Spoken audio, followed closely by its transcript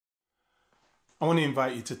I want to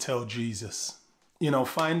invite you to tell Jesus. You know,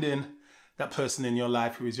 finding that person in your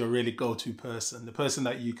life who is your really go-to person, the person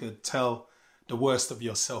that you could tell the worst of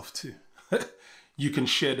yourself to. You can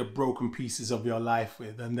share the broken pieces of your life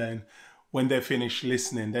with, and then when they're finished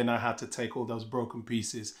listening, then I had to take all those broken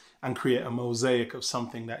pieces and create a mosaic of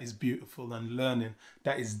something that is beautiful and learning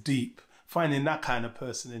that is deep. Finding that kind of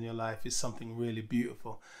person in your life is something really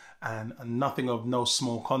beautiful and nothing of no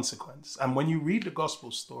small consequence. And when you read the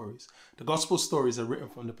gospel stories are written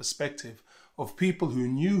from the perspective of people who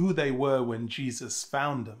knew who they were when Jesus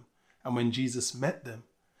found them and when Jesus met them,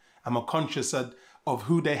 and were conscious of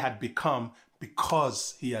who they had become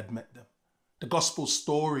because he had met them. The gospel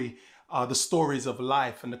story are the stories of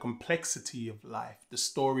life and the complexity of life, the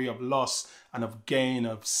story of loss and of gain,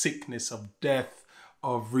 of sickness, of death,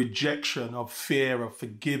 of rejection, of fear, of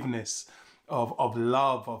forgiveness, of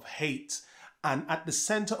love, of hate. And at the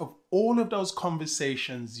center of all of those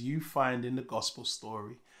conversations you find in the gospel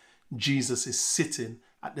story, Jesus is sitting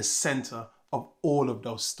at the center of all of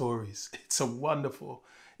those stories. It's a wonderful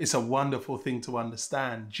thing to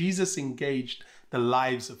understand. Jesus engaged the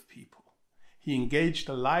lives of people. He engaged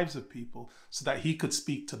the lives of people so that he could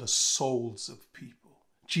speak to the souls of people.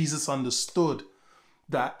 Jesus understood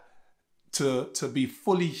that to be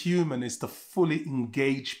fully human is to fully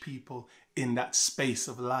engage people in that space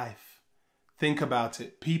of life. Think about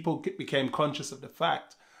it. People became conscious of the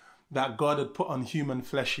fact that God had put on human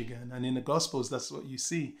flesh again. And in the Gospels, that's what you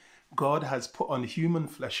see. God has put on human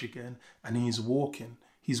flesh again, and he's walking.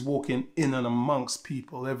 He's walking in and amongst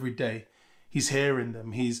people every day. He's hearing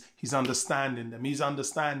them. He's understanding them. He's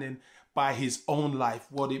understanding by his own life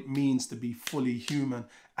what it means to be fully human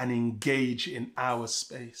and engage in our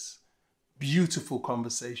space. Beautiful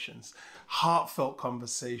conversations, heartfelt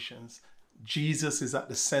conversations. Jesus is at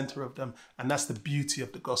the center of them. And that's the beauty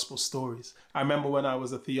of the gospel stories. I remember when I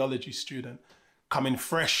was a theology student coming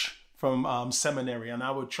fresh from seminary, and I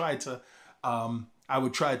would try to blow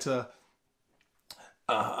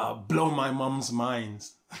my mum's mind,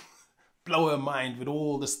 blow her mind with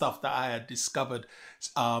all the stuff that I had discovered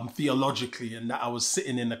theologically, and that I was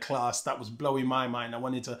sitting in the class that was blowing my mind. I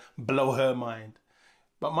wanted to blow her mind.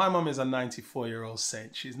 But my mum is a 94-year-old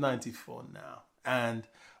saint. She's 94 now. And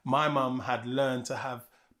my mum had learned to have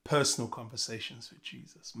personal conversations with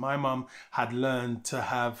Jesus. My mum had learned to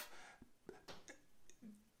have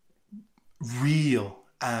real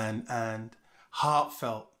and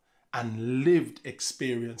heartfelt and lived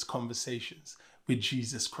experience conversations with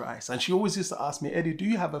Jesus Christ. And she always used to ask me, Eddie, do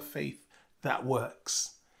you have a faith that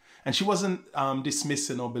works? And she wasn't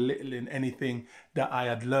dismissing or belittling anything that I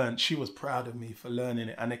had learned. She was proud of me for learning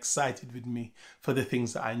it and excited with me for the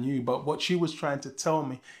things that I knew. But what she was trying to tell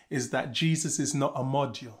me is that Jesus is not a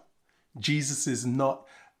module. Jesus is not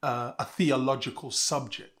a theological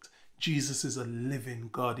subject. Jesus is a living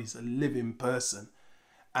God. He's a living person.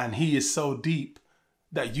 And he is so deep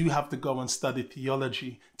that you have to go and study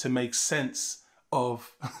theology to make sense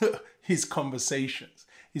of his conversations.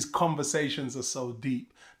 His conversations are so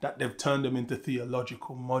deep that they've turned them into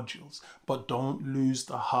theological modules. But don't lose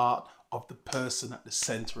the heart of the person at the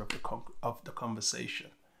center of the conversation.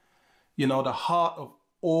 You know, the heart of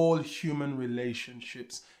all human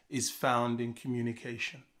relationships is found in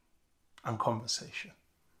communication and conversation.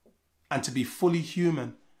 And to be fully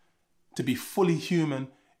human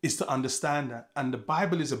is to understand that. And the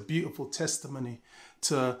Bible is a beautiful testimony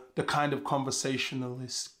to the kind of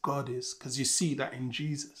conversationalist God is, because you see that in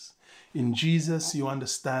Jesus. In Jesus, you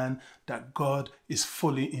understand that God is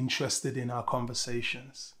fully interested in our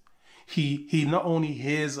conversations. He not only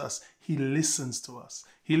hears us, he listens to us.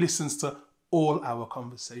 He listens to all our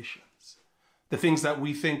conversations. The things that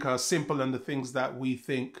we think are simple and the things that we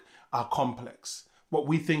think are complex. What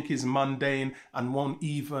we think is mundane and won't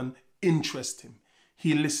even interest him.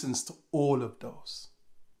 He listens to all of those.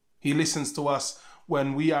 He listens to us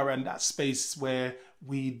when we are in that space where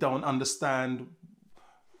we don't understand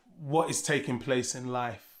what is taking place in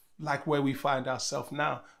life, like where we find ourselves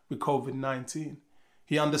now with COVID-19.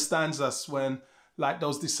 He understands us when, like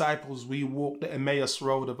those disciples, we walk the Emmaus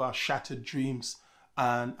road of our shattered dreams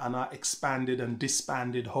and our expanded and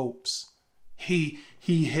disbanded hopes. He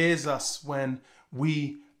hears us when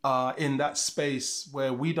we are in that space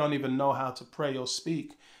where we don't even know how to pray or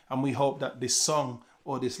speak. And we hope that this song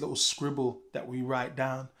or this little scribble that we write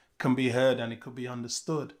down can be heard and it could be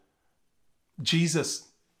understood. Jesus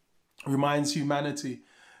reminds humanity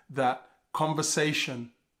that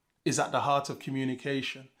conversation is at the heart of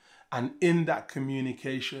communication. And in that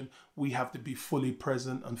communication, we have to be fully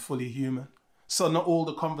present and fully human. So not all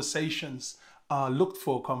the conversations are looked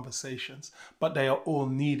for conversations, but they are all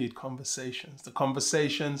needed conversations. The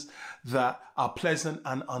conversations that are pleasant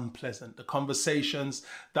and unpleasant, the conversations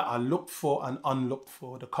that are looked for and unlooked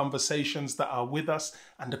for, the conversations that are with us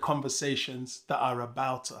and the conversations that are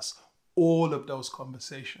about us. All of those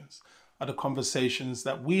conversations are the conversations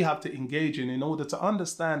that we have to engage in order to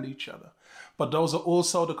understand each other. But those are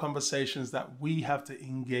also the conversations that we have to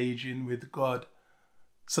engage in with God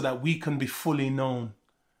so that we can be fully known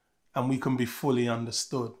and we can be fully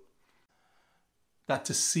understood. That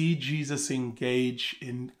to see Jesus engage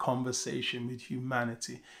in conversation with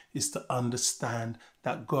humanity is to understand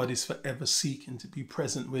that God is forever seeking to be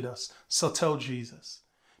present with us. So tell Jesus,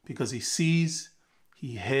 because he sees,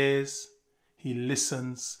 he hears, he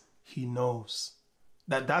listens, he knows.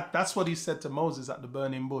 That's what he said to Moses at the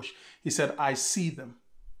burning bush. He said, I see them,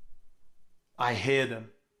 I hear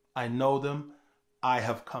them, I know them, I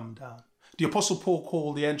have come down. The Apostle Paul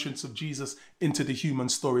called the entrance of Jesus into the human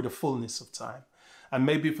story the fullness of time. And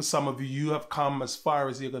maybe for some of you, you have come as far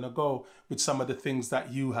as you're going to go with some of the things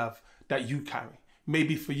that you carry.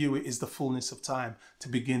 Maybe for you, it is the fullness of time to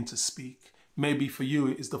begin to speak. Maybe for you,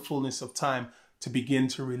 it is the fullness of time to begin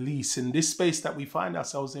to release. In this space that we find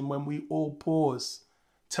ourselves in, when we all pause,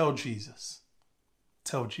 tell Jesus.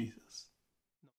 Tell Jesus.